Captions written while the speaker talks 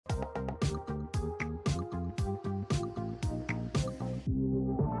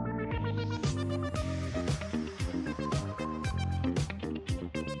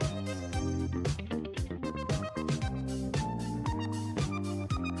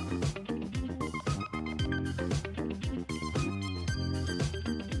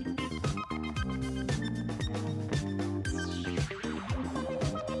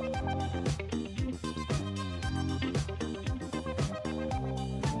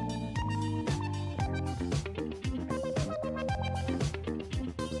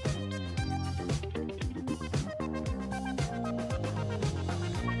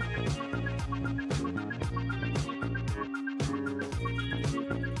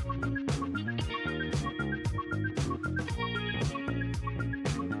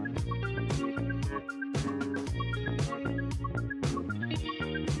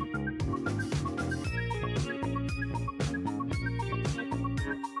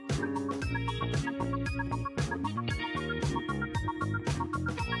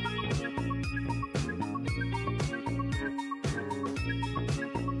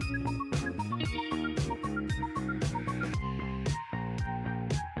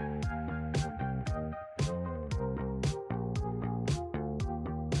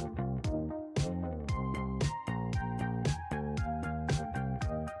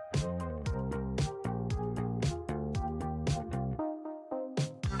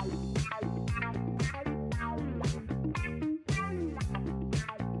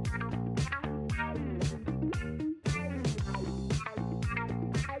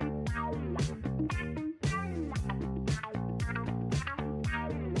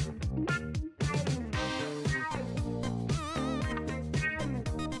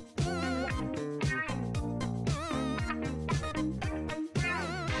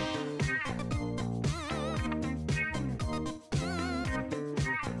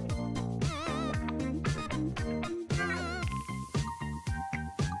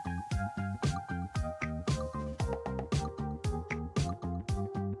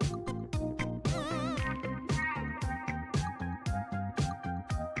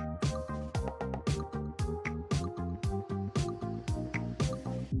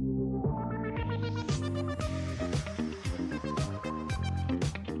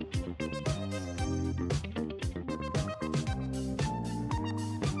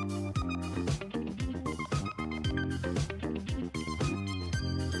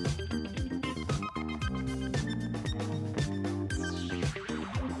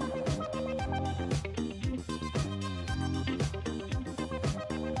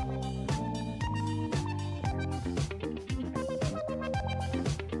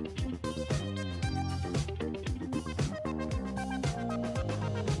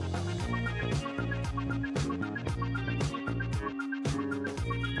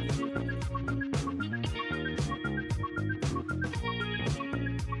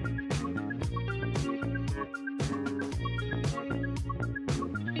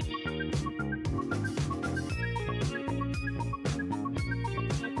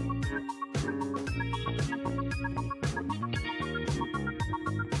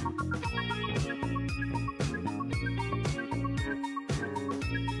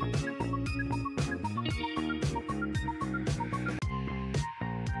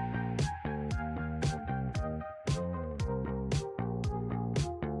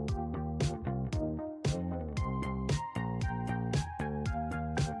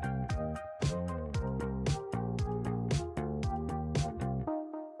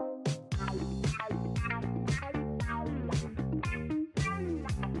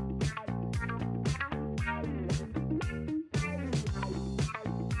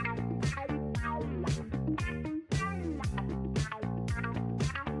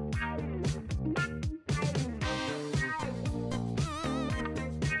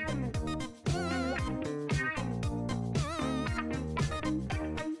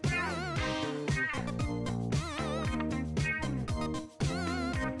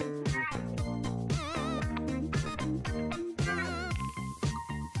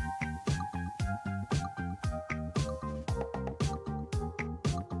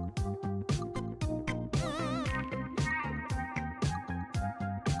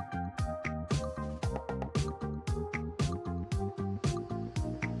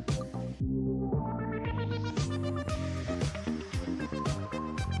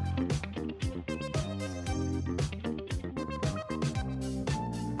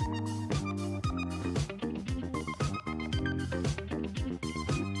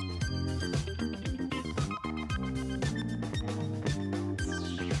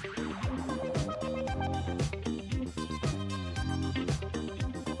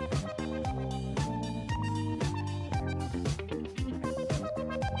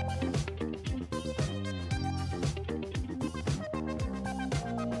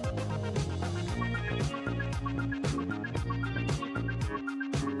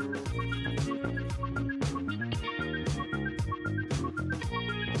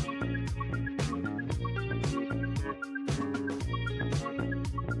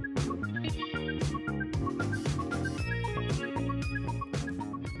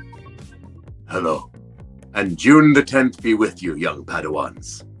Hello, and June the 10th be with you, young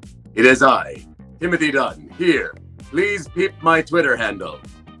Padawans. It is I, Timothy Dunn, here. Please peep my Twitter handle.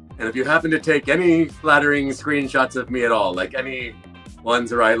 And if you happen to take any flattering screenshots of me at all, like any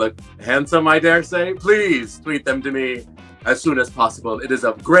ones where I look handsome, I dare say, please tweet them to me as soon as possible. It is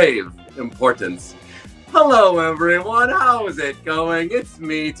of grave importance. Hello, everyone. How's it going? It's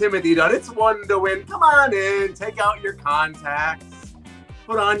me, Timothy Dunn. It's one2win. Come on in. Take out your contacts.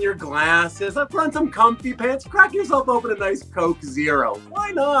 Put on your glasses. Put on some comfy pants. Crack yourself open a nice Coke Zero.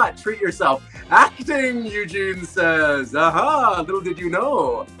 Why not? Treat yourself. Acting, Eugene says. Aha, little did you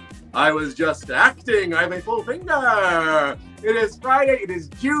know. I was just acting. I have a full finger. It is Friday. It is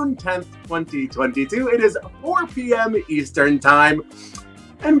June 10th, 2022. It is 4 p.m. Eastern Time.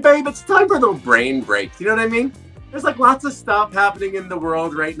 And babe, it's time for a little brain break. You know what I mean? There's like lots of stuff happening in the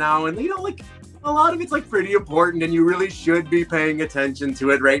world right now. And you know, like a lot of it's like pretty important and you really should be paying attention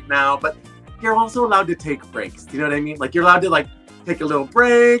to it right now. But you're also allowed to take breaks. You know what I mean? Like you're allowed to like take a little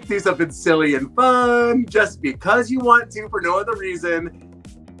break, do something silly and fun just because you want to for no other reason.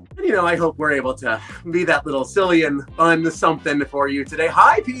 And you know, I hope we're able to be that little silly and fun something for you today.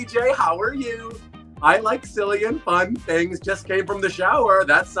 Hi, PJ. How are you? I like silly and fun things. Just came from the shower.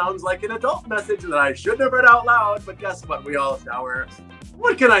 That sounds like an adult message that I shouldn't have read out loud, but guess what? We all shower.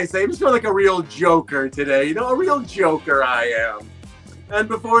 What can I say? I'm just feeling like a real joker today. You know, a real joker I am. And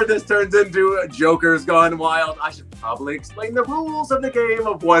before this turns into Joker's Gone Wild, I should probably explain the rules of the game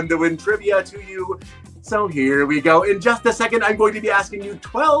of one2win trivia to you. So here we go. In just a second, I'm going to be asking you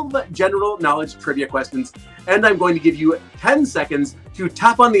 12 general knowledge trivia questions, and I'm going to give you 10 seconds to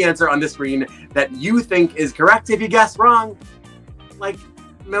tap on the answer on the screen that you think is correct. If you guess wrong, like,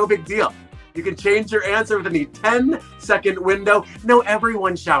 no big deal. You can change your answer within the 10-second window. No,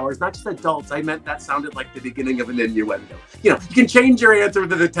 everyone showers, not just adults. I meant that sounded like the beginning of an innuendo. You know, you can change your answer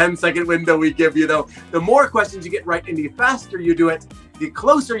within the 10-second window we give you, though. The more questions you get right and the faster you do it, the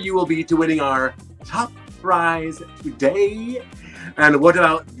closer you will be to winning our top prize today. And what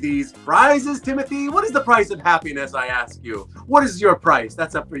about these prizes, Timothy? What is the price of happiness, I ask you? What is your price?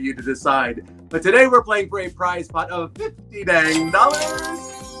 That's up for you to decide. But today we're playing for a prize pot of $50 dang.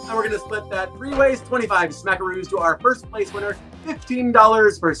 And we're going to split that 3 ways, 25 smackaroos to our first place winner,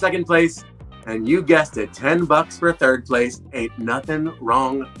 $15 for second place. And you guessed it, $10 for third place. Ain't nothing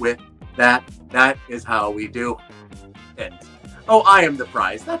wrong with that. That is how we do it. Oh, I am the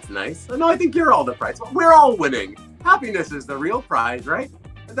prize. That's nice. No, I think you're all the prize. We're all winning. Happiness is the real prize, right?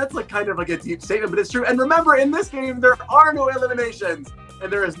 That's like kind of like a deep statement, but it's true. And remember, in this game, there are no eliminations.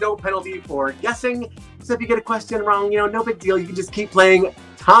 And there is no penalty for guessing. So if you get a question wrong, you know, no big deal. You can just keep playing.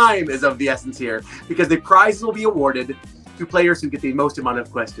 Time is of the essence here because the prizes will be awarded to players who get the most amount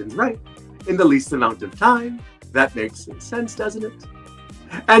of questions right in the least amount of time. That makes sense, doesn't it?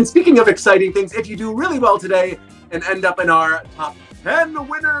 And speaking of exciting things, if you do really well today and end up in our top 10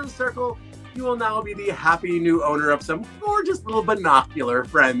 winners circle, you will now be the happy new owner of some gorgeous little binocular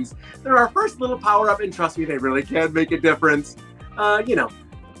friends. They're our first little power-up, and trust me, they really can make a difference. You know,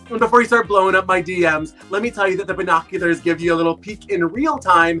 and before you start blowing up my DMs, let me tell you that the binoculars give you a little peek in real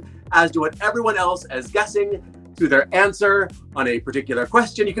time as to what everyone else is guessing to their answer on a particular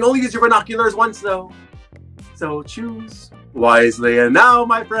question. You can only use your binoculars once, though. So choose wisely. And now,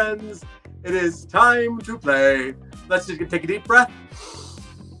 my friends, it is time to play. Let's just take a deep breath.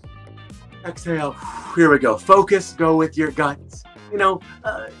 Exhale. Here we go. Focus. Go with your guts. You know,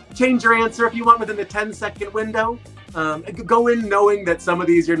 change your answer if you want within the 10-second window. Go in knowing that some of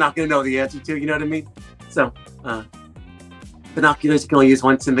these you're not going to know the answer to. You know what I mean? So, binoculars you can only use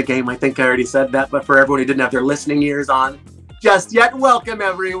once in the game. I think I already said that, but for everyone who didn't have their listening ears on just yet, welcome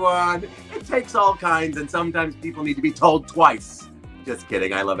everyone. It takes all kinds, and sometimes people need to be told twice. Just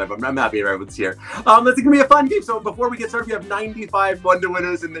kidding. I love everyone. I'm happy everyone's here. It's going to be a fun game. So before we get started, we have 95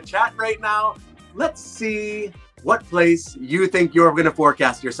 one2winners in the chat right now. Let's see what place you think you're going to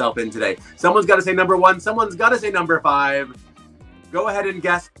forecast yourself in today. Someone's got to say number 1. Someone's got to say number 5. Go ahead and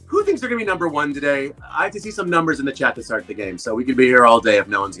guess. Who thinks they're going to be number 1 today? I have to see some numbers in the chat to start the game, so we could be here all day if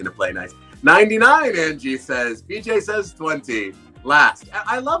no one's going to play nice. 99, Angie says. PJ says 20. Last.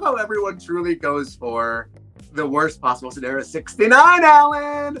 I love how everyone truly goes for the worst possible scenario. 69,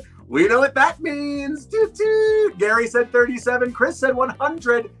 Alan. We know what that means. Toot toot. Gary said 37. Chris said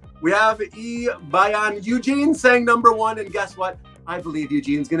 100. We have Bayan Eugene saying number 1. And guess what? I believe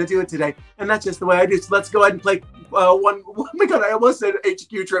Eugene's going to do it today. And that's just the way I do. So let's go ahead and play one. Oh my God, I almost said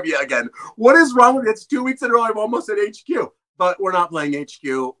HQ trivia again. What is wrong with it? It's 2 weeks in a row. I've almost said HQ. But we're not playing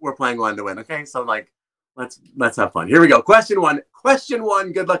HQ. We're playing one2win. Okay, so like, let's have fun. Here we go. Question 1. Question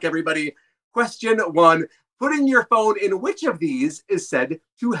 1. Good luck, everybody. Question 1. Putting your phone in which of these is said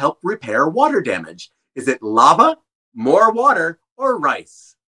to help repair water damage? Is it lava, more water, or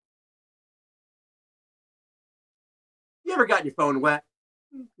rice? You ever got your phone wet?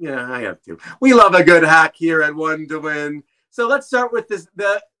 Yeah, I have too. We love a good hack here at one2win. So let's start with this.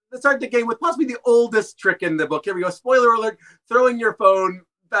 Let's start the game with possibly the oldest trick in the book. Here we go. Spoiler alert: throwing your phone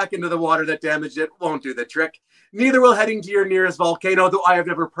back into the water that damaged it won't do the trick. Neither will heading to your nearest volcano, though I have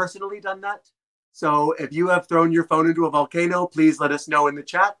never personally done that. So if you have thrown your phone into a volcano, please let us know in the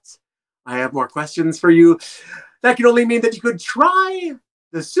chat. I have more questions for you. That can only mean that you could try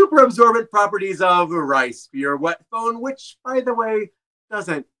the super absorbent properties of rice for your wet phone, which, by the way,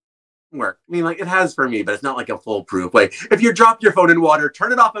 doesn't work. I mean, like, it has for me, but it's not like a foolproof way. If you drop your phone in water,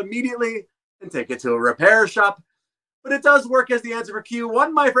 turn it off immediately and take it to a repair shop. But it does work as the answer for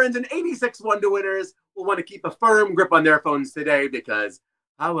Q1, my friends, and 86 one2winners will want to keep a firm grip on their phones today, because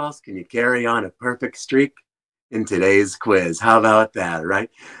how else can you carry on a perfect streak in today's quiz? How about that, right?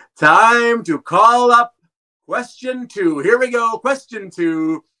 Time to call up question 2. Here we go. Question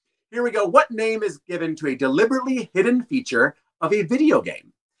 2. Here we go. What name is given to a deliberately hidden feature of a video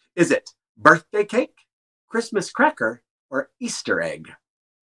game? Is it birthday cake, Christmas cracker, or Easter egg?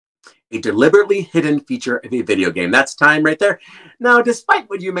 A deliberately hidden feature of a video game. That's time right there. Now, despite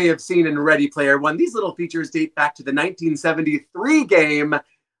what you may have seen in Ready Player One, these little features date back to the 1973 game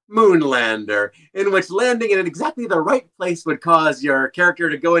Moonlander, in which landing in exactly the right place would cause your character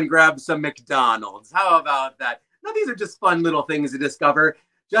to go and grab some McDonald's. How about that? Now, these are just fun little things to discover,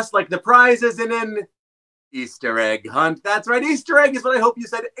 just like the prizes in an Easter egg hunt. That's right, Easter egg is what I hope you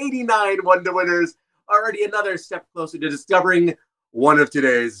said. 89 one2winners, already another step closer to discovering one of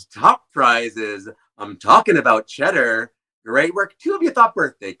today's top prizes. I'm talking about cheddar. Great work. 2 of you thought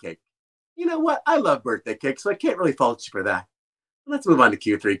birthday cake. You know what? I love birthday cake, so I can't really fault you for that. Let's move on to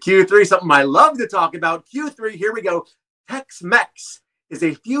Q3. Q3, something I love to talk about. Q3, here we go. Tex-Mex is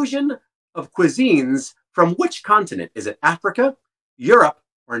a fusion of cuisines from which continent? Is it Africa, Europe,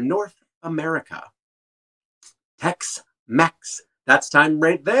 or North America? Tex-Mex. That's time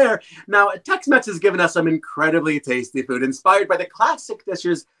right there. Now, Tex-Mex has given us some incredibly tasty food inspired by the classic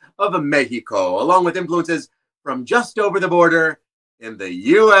dishes of Mexico, along with influences from just over the border in the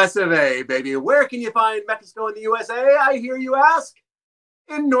US of A, baby. Where can you find Mexico in the USA, I hear you ask?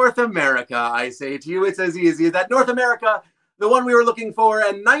 In North America, I say to you. It's as easy as that. North America, the one we were looking for,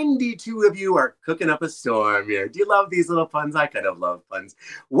 and 92 of you are cooking up a storm here. Do you love these little puns? I kind of love puns.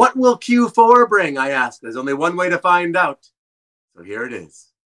 What will Q4 bring, I ask? There's only one way to find out. So here it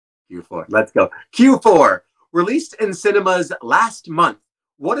is. Q4. Let's go. Q4, released in cinemas last month.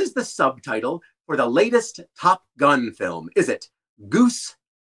 What is the subtitle for the latest Top Gun film? Is it Goose,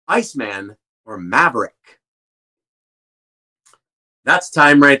 Iceman, or Maverick? That's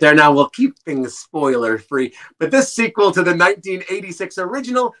time right there. Now, we'll keep things spoiler-free, but this sequel to the 1986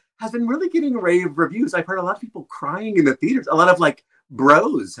 original has been really getting rave reviews. I've heard a lot of people crying in the theaters. A lot of, like,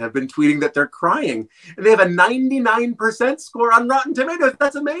 bros have been tweeting that they're crying. And they have a 99% score on Rotten Tomatoes.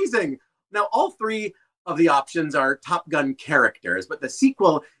 That's amazing. Now, all 3 of the options are Top Gun characters, but the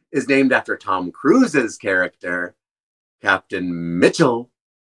sequel is named after Tom Cruise's character, Captain Mitchell,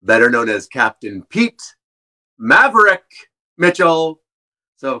 better known as Captain Pete Maverick Mitchell.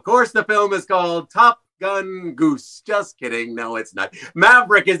 So, of course, the film is called Top Gun Goose. Just kidding. No, it's not.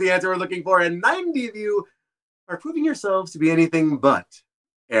 Maverick is the answer we're looking for, and 90 of you are proving yourselves to be anything but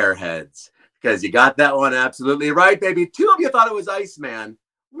airheads, because you got that one absolutely right, baby. 2 of you thought it was Iceman.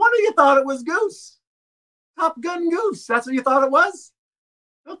 1 of you thought it was Goose. Top Gun Goose. That's what you thought it was?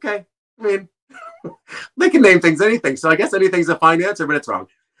 Okay. I mean, they can name things anything, so I guess anything's a fine answer, but it's wrong.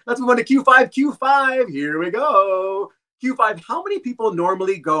 Let's move on to Q5. Q5, here we go. Q5, how many people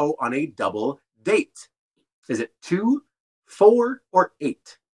normally go on a double date? Is it 2, 4, or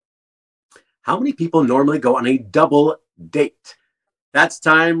 8? How many people normally go on a double date? That's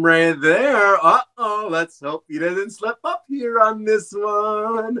time right there. Uh-oh, let's hope you didn't slip up here on this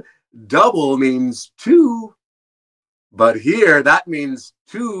one. Double means 2. But here, that means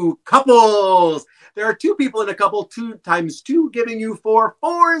 2 couples. There are 2 people in a couple. 2 times 2 giving you 4.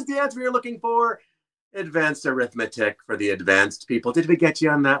 4 is the answer you're looking for. Advanced arithmetic for the advanced people. Did we get you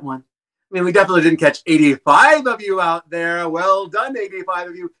on that one? I mean, we definitely didn't catch 85 of you out there. Well done, 85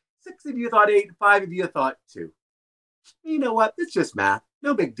 of you. 6 of you thought 8. 5 of you thought 2. You know what? It's just math.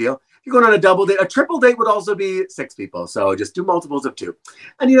 No big deal. If you're going on a double date, a triple date would also be 6 people. So just do multiples of 2.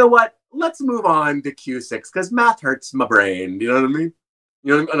 And you know what? Let's move on to Q6, because math hurts my brain. You know what I mean?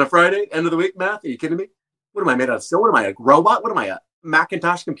 You know, on a Friday, end of the week math? Are you kidding me? What am I made out of? So what am I, a robot? What am I, a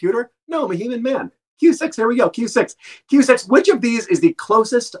Macintosh computer? No, I'm a human man. Q6, here we go. Q6. Q6, which of these is the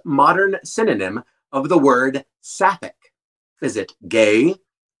closest modern synonym of the word sapphic? Is it gay,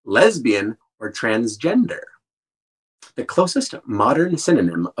 lesbian, or transgender? The closest modern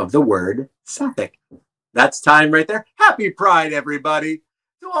synonym of the word sapphic. That's time right there. Happy Pride, everybody.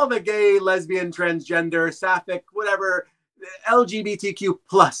 To all the gay, lesbian, transgender, sapphic, whatever, LGBTQ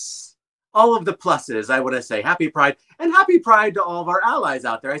plus, all of the pluses, I want to say happy Pride. And happy Pride to all of our allies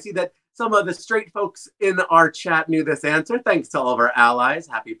out there. I see that some of the straight folks in our chat knew this answer. Thanks to all of our allies.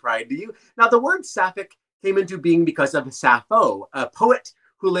 Happy Pride to you. Now, the word sapphic came into being because of Sappho, a poet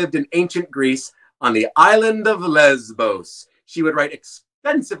who lived in ancient Greece on the island of Lesbos. She would write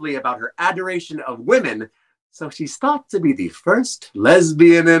extensively about her adoration of women, so she's thought to be the first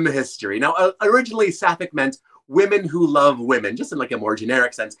lesbian in history. Now, originally, sapphic meant women who love women, just in like a more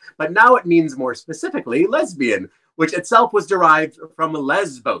generic sense, but now it means more specifically lesbian, which itself was derived from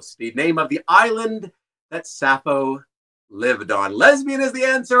Lesbos, the name of the island that Sappho lived on. Lesbian is the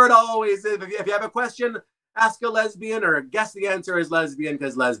answer, it always is. If you have a question, ask a lesbian or guess the answer is lesbian,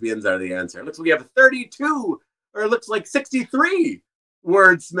 because lesbians are the answer. It looks like we have 32, or it looks like 63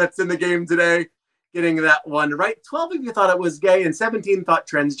 wordsmiths in the game today, getting that one right. 12 of you thought it was gay and 17 thought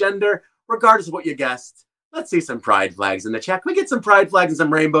transgender. Regardless of what you guessed, let's see some pride flags in the chat. Can we get some pride flags and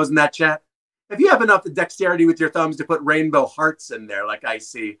some rainbows in that chat? If you have enough dexterity with your thumbs to put rainbow hearts in there, like I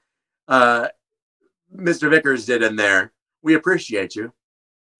see Mr. Vickers did in there, we appreciate you.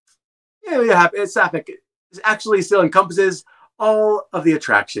 Yeah, yeah, it's sapphic. It actually still encompasses all of the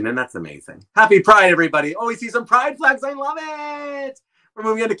attraction, and that's amazing. Happy Pride, everybody. Oh, we see some pride flags. I love it. We're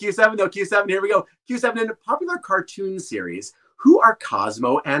moving into Q7, though. Q7, here we go. Q7 in a popular cartoon series. Who are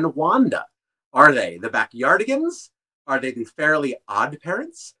Cosmo and Wanda? Are they the Backyardigans? Are they the Fairly Odd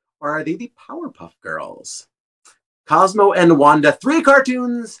Parents? Or are they the Powerpuff Girls? Cosmo and Wanda, 3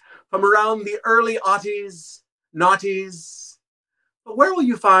 cartoons from around the early aughties, noughties. But where will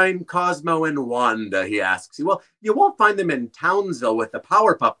you find Cosmo and Wanda, he asks you. Well, you won't find them in Townsville with the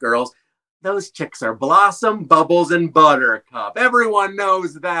Powerpuff Girls. Those chicks are Blossom, Bubbles, and Buttercup. Everyone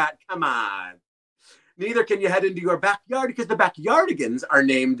knows that. Come on. Neither can you head into your backyard because the Backyardigans are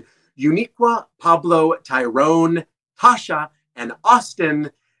named Uniqua, Pablo, Tyrone, Tasha, and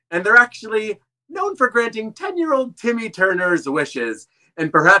Austin. And they're actually known for granting 10-year-old Timmy Turner's wishes.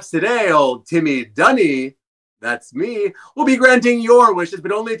 And perhaps today, old Timmy Dunny, that's me, will be granting your wishes,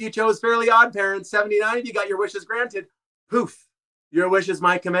 but only if you chose Fairly Odd Parents. 79, if you got your wishes granted. Poof, your wish is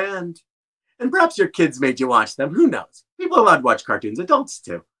my command. And perhaps your kids made you watch them. Who knows? People are allowed to watch cartoons. Adults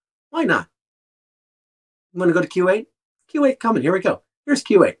too. Why not? You want to go to Q8? Q8 coming. Here we go. Here's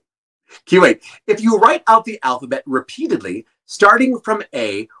Q8. Q8. If you write out the alphabet repeatedly, starting from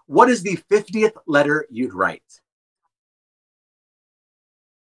A, what is the 50th letter you'd write?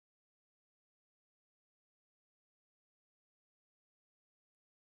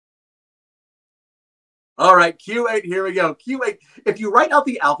 All right, Q8, here we go. Q8, if you write out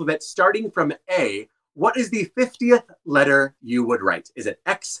the alphabet starting from A, what is the 50th letter you would write? Is it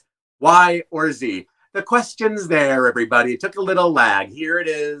X, Y, or Z? The question's there, everybody. It took a little lag. Here it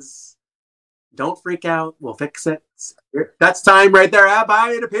is. Don't freak out. We'll fix it. That's time right there.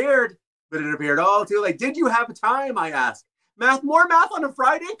 Abby, it appeared. But it appeared all too late. Did you have time, I asked? More math on a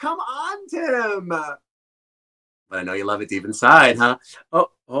Friday? Come on, Tim. But I know you love it deep inside, huh? Oh,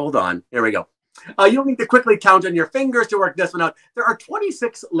 hold on. Here we go. You don't need to quickly count on your fingers to work this one out. There are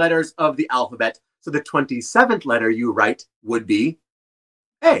 26 letters of the alphabet. So the 27th letter you write would be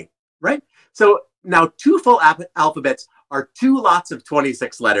A, right? So now 2 full alphabets are 2 lots of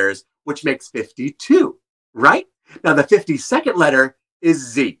 26 letters, which makes 52, right? Now the 52nd letter is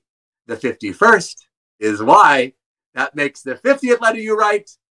Z. The 51st is Y. That makes the 50th letter you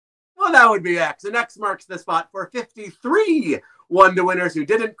write, well, that would be X. And X marks the spot for 53 one-to-winners who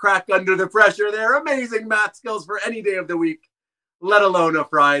didn't crack under the pressure. They're amazing math skills for any day of the week, let alone a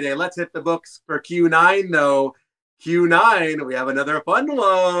Friday. Let's hit the books for Q9, though. Q9, we have another fun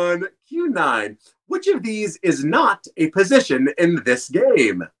one. Q9. Which of these is not a position in this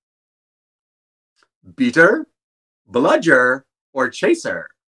game? Beater, bludger, or chaser?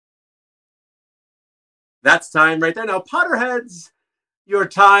 That's time right there. Now, Potterheads, your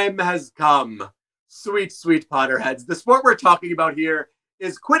time has come. Sweet, sweet Potterheads. The sport we're talking about here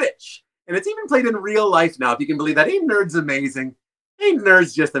is Quidditch. And it's even played in real life now, if you can believe that. Ain't nerds amazing? Ain't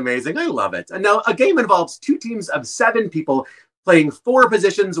nerds just amazing? I love it. And now a game involves 2 teams of 7 people playing 4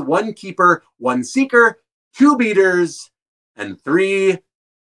 positions, 1 keeper, 1 seeker, 2 beaters, and 3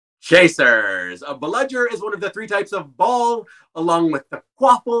 chasers. A bludger is one of the 3 types of ball, along with the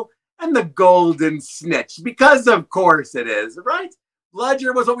quaffle and the golden snitch, because of course it is, right?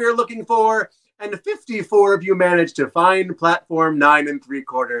 Bludger was what we were looking for, and 54 of you managed to find platform 9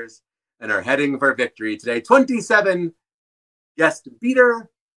 3/4. and are heading for victory today. 27 guest beater,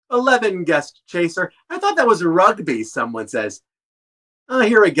 11 guest chaser. I thought that was rugby, someone says. Oh,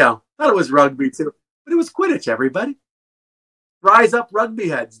 here we go. Thought it was rugby too, but it was Quidditch, everybody. Rise up, rugby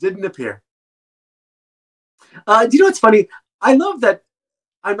heads didn't appear. Do you know what's funny? I love that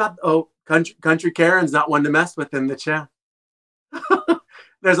I'm not, country Karen's not one to mess with in the chat.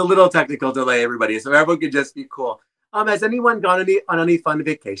 There's a little technical delay, everybody, so everyone can just be cool. Has anyone gone on any fun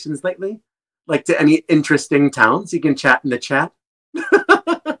vacations lately? Like to any interesting towns? You can chat in the chat.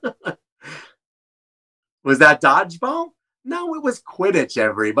 Was that dodgeball? No, it was Quidditch,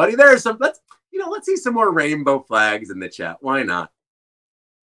 everybody. There's some, let's see some more rainbow flags in the chat. Why not?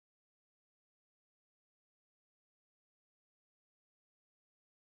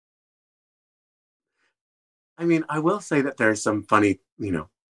 I mean, I will say that there's some funny,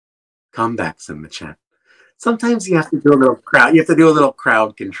 comebacks in the chat. Sometimes you have to do a little crowd. You have to do a little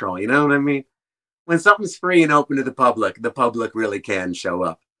crowd control. You know what I mean? When something's free and open to the public really can show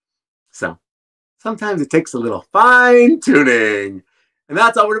up. So sometimes it takes a little fine tuning. And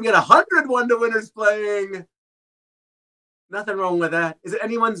that's all. We're going to get 100 one-to-winners playing. Nothing wrong with that. Is it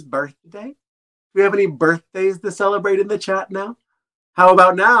anyone's birthday? Do we have any birthdays to celebrate in the chat now? How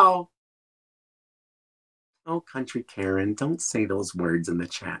about now? Oh, country Karen, don't say those words in the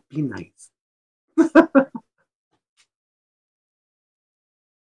chat. Be nice.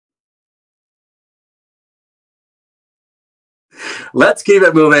 Let's keep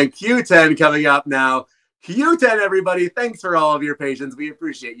it moving. Q10 coming up now. Q10, everybody. Thanks for all of your patience. We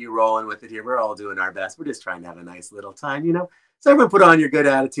appreciate you rolling with it here. We're all doing our best. We're just trying to have a nice little time, So everyone put on your good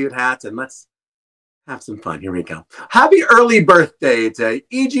attitude hats and let's have some fun. Here we go. Happy early birthday to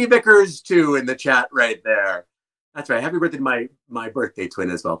E.G. Vickers 2 in the chat right there. That's right. Happy birthday to my birthday twin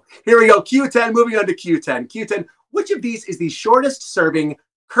as well. Here we go. Q10, moving on to Q10. Q10, which of these is the shortest serving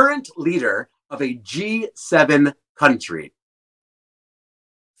current leader of a G7 country?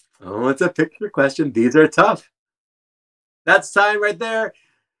 Oh, it's a picture question. These are tough. That's time right there.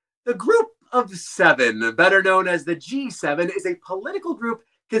 The group of seven, better known as the G7, is a political group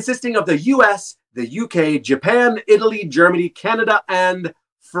consisting of the US, the UK, Japan, Italy, Germany, Canada, and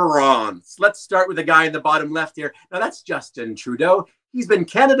France. Let's start with the guy in the bottom left here. Now, that's Justin Trudeau. He's been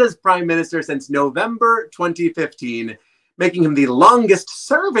Canada's prime minister since November 2015, making him the longest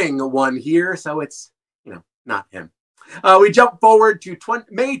serving one here. So it's, not him. We jump forward to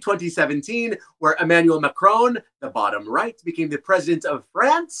May 2017, where Emmanuel Macron, the bottom right, became the president of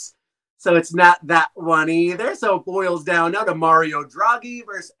France. So it's not that one either. So it boils down now to Mario Draghi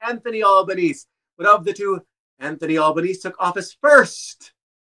versus Anthony Albanese. But of the two, Anthony Albanese took office first.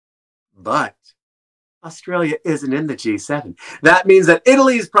 But Australia isn't in the G7. That means that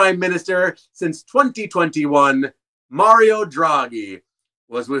Italy's prime minister since 2021, Mario Draghi,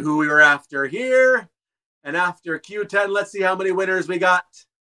 was who we were after here. And after Q10, let's see how many winners we got.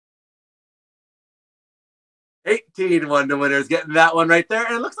 18 one-to-winners, getting that one right there.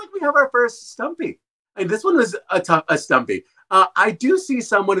 And it looks like we have our first Stumpy. And this one was a Stumpy. I do see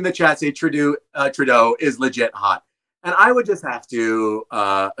someone in the chat say Trudeau is legit hot. And I would just have to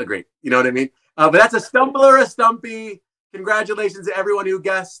agree. You know what I mean? But that's a stumble or a Stumpy. Congratulations to everyone who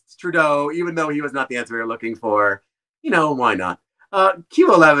guessed Trudeau, even though he was not the answer we were looking for. Why not?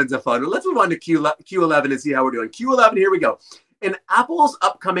 Q11's a fun one. Let's move on to Q11 and see how we're doing. Q11, here we go. In Apple's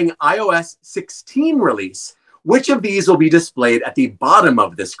upcoming iOS 16 release, which of these will be displayed at the bottom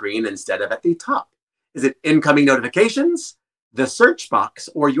of the screen instead of at the top? Is it incoming notifications, the search box,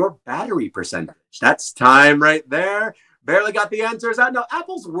 or your battery percentage? That's time right there. Barely got the answers out. No,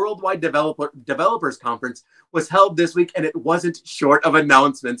 Apple's Worldwide Developers Conference was held this week, and it wasn't short of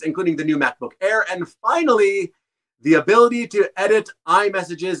announcements, including the new MacBook Air, and finally, the ability to edit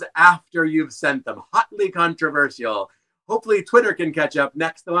iMessages after you've sent them. Hotly controversial. Hopefully Twitter can catch up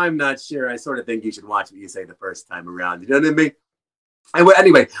next, though I'm not sure. I sort of think you should watch what you say the first time around. You know what I mean?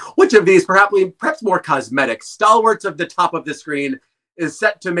 Anyway, which of these, perhaps more cosmetic, stalwarts of the top of the screen is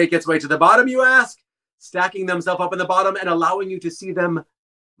set to make its way to the bottom, you ask? Stacking themselves up in the bottom and allowing you to see them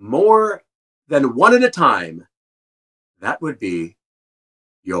more than one at a time. That would be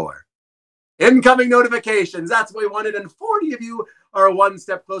your incoming notifications. That's what we wanted. And 40 of you are one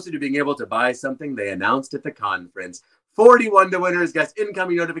step closer to being able to buy something they announced at the conference. 41 to winners guessed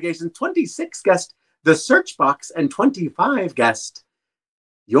incoming notifications. 26 guessed the search box. And 25 guessed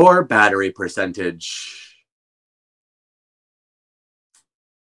your battery percentage.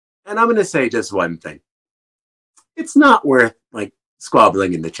 And I'm going to say just one thing. It's not worth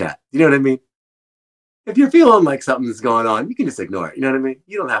squabbling in the chat. You know what I mean? If you're feeling like something's going on, you can just ignore it. You know what I mean?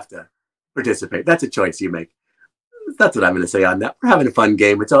 You don't have to participate. That's a choice you make. That's what I'm going to say on that. We're having a fun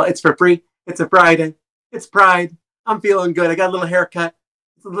game. It's for free. It's a Friday. It's Pride. I'm feeling good. I got a little haircut.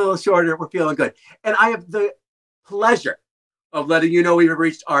 It's a little shorter. We're feeling good. And I have the pleasure of letting you know we've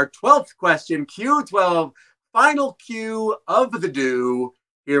reached our 12th question, Q12, final Q of the do.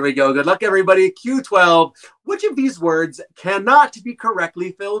 Here we go. Good luck, everybody. Q12. Which of these words cannot be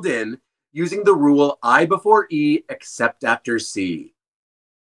correctly filled in using the rule I before E except after C?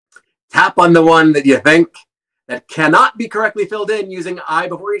 Tap on the one that you think that cannot be correctly filled in using I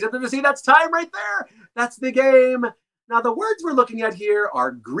before E except after C. That's time right there. That's the game. Now, the words we're looking at here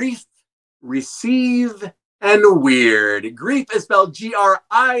are grief, receive, and weird. Grief is spelled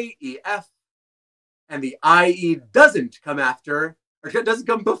G-R-I-E-F, and the I-E doesn't come after, or it doesn't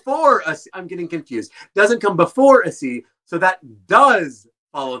come before a C. I'm getting confused. Doesn't come before a C, so that does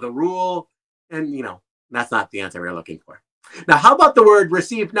follow the rule, and, you know, that's not the answer we're looking for. Now, how about the word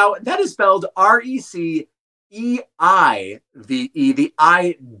receive? Now, that is spelled R-E-C-E-I-V-E. The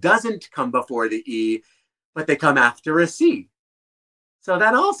I doesn't come before the E, but they come after a C. So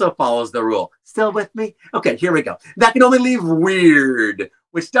that also follows the rule. Still with me? Okay, here we go. That can only leave weird,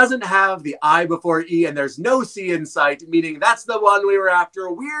 which doesn't have the I before E, and there's no C in sight, meaning that's the one we were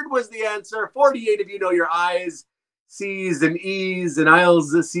after. Weird was the answer. 48 of you know your I's, C's, and E's, and I'll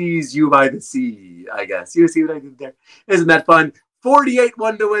seize you by the sea, I guess. You see what I did there? Isn't that fun? 48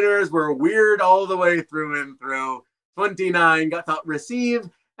 one-to-winners were weird all the way through and through. 29 got thought receive,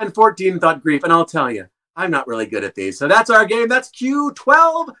 and 14 thought grief. And I'll tell you, I'm not really good at these. So that's our game. That's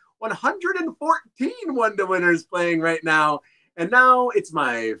Q12, 114 one-to-winners playing right now. And now it's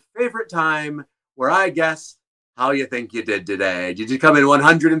my favorite time where I guess how you think you did today. Did you come in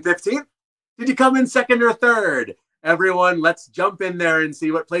 115th? Did you come in second or third? Everyone, let's jump in there and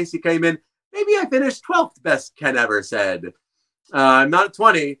see what place you came in. Maybe I finished 12th, best Ken ever said. I'm not a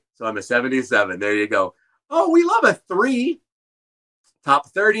 20, so I'm a 77. There you go. Oh, we love a 3. Top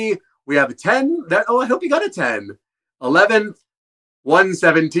 30. We have a 10. I hope you got a 10. 11th,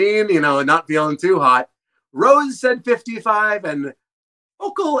 117, you know, not feeling too hot. Rose said 55, and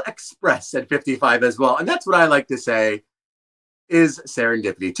Vocal Express said 55 as well. And that's what I like to say is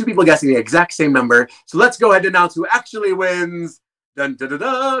serendipity. 2 people guessing the exact same number. So let's go ahead and announce who actually wins. Dun, dun, dun,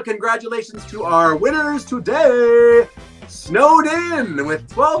 dun. Congratulations to our winners today. Snowed in with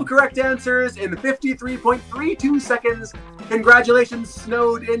 12 correct answers in 53.32 seconds. Congratulations,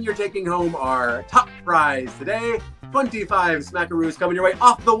 Snowed in. You're taking home our top prize today. 25 smackaroos coming your way.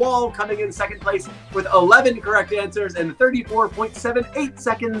 Off the Wall coming in second place with 11 correct answers in 34.78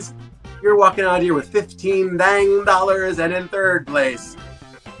 seconds. You're walking out here with $15 dang. And in third place,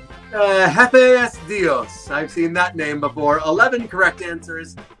 Jefe es Dios. I've seen that name before. 11 correct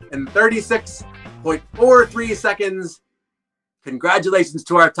answers in 36.43 seconds. Congratulations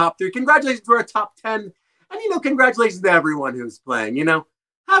to our top 3. Congratulations to our top 10. And, you know, congratulations to everyone who's playing. You know,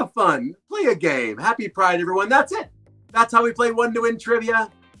 have fun. Play a game. Happy Pride, everyone. That's it. That's how we play one-to-win trivia.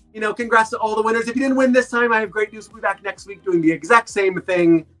 You know, congrats to all the winners. If you didn't win this time, I have great news. We'll be back next week doing the exact same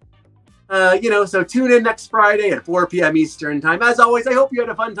thing. You know, so tune in next Friday at 4 p.m. Eastern time. As always, I hope you had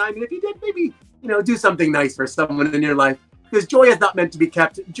a fun time. And if you did, maybe, you know, do something nice for someone in your life. Because joy is not meant to be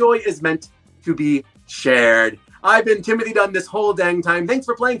kept. Joy is meant to be shared. I've been Timothy Dunn this whole dang time. Thanks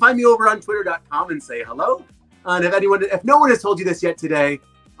for playing. Find me over on twitter.com and say hello. And if no one has told you this yet today,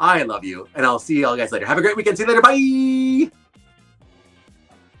 I love you. And I'll see you all guys later. Have a great weekend. See you later. Bye.